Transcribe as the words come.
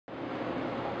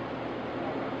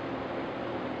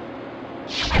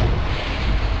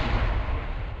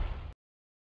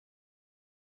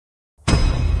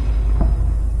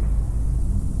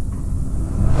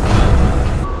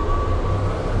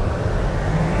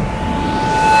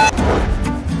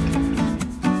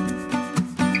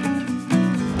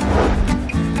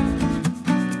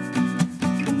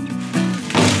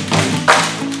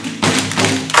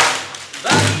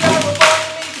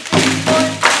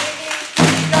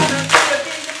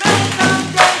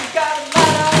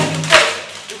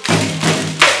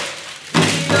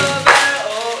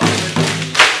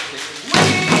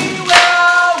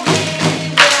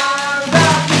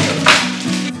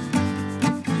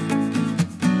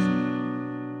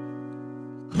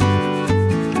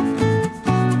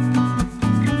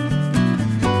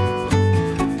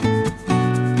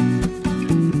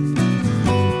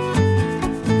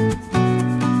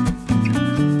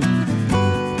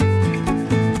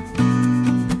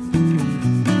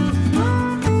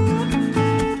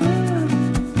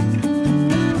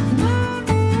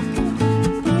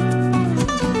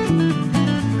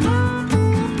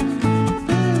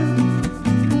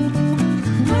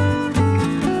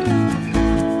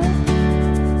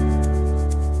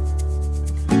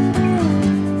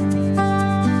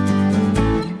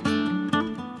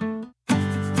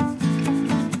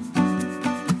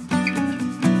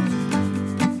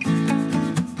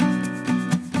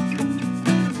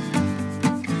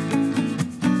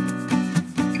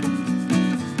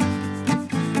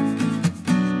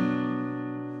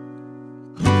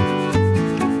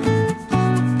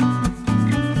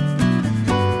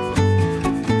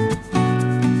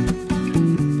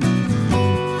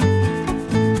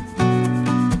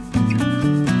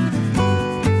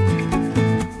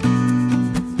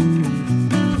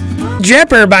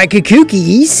Jepper by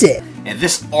Cacuqecig. And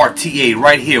this RTA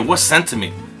right here was sent to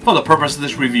me for the purpose of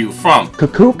this review from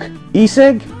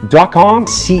Cacuqecig.com.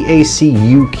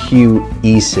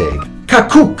 Cacuqecig.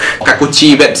 Cacuq.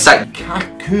 Cacuqecig website.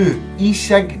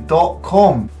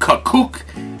 Cacuqecig.com.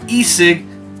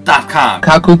 Cacuqecig.com.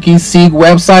 Cacuqecig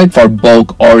website for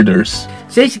bulk orders.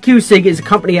 Cacuqecig is a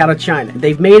company out of China.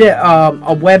 They've made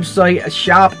a website, a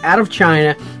shop out of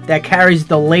China that carries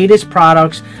the latest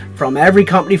products from every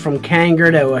company, from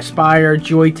Kanger to Aspire,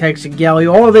 Joytech, Sigelli,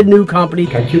 all the new companies.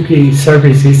 Cacuq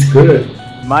service is good.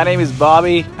 My name is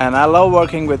Bobby and I love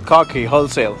working with Cacuq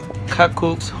Wholesale.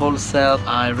 Cacuq's Wholesale,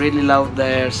 I really love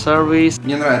their service.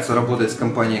 Мне нравится работать с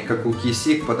компанией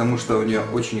Cacuqecig, потому что у нее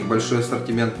очень большой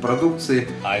ассортимент продукции.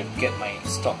 I get my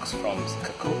stocks from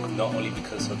Cacuq not only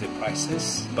because of the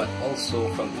prices, but also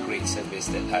from the great service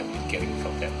that I've been getting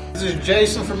from them. This is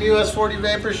Jason from US 40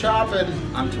 Vapor Shop, and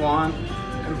I'm Twan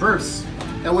and Bruce.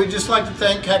 And we'd just like to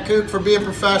thank Cacuq for being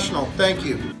professional. Thank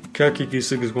you.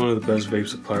 Cacuqecig is one of the best vape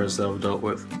suppliers that I've dealt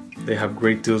with. They have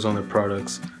great deals on their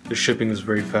products, their shipping is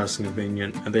very fast and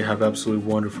convenient, and they have absolutely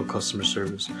wonderful customer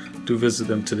service. Do visit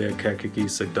them today at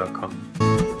Cacuqecig.com.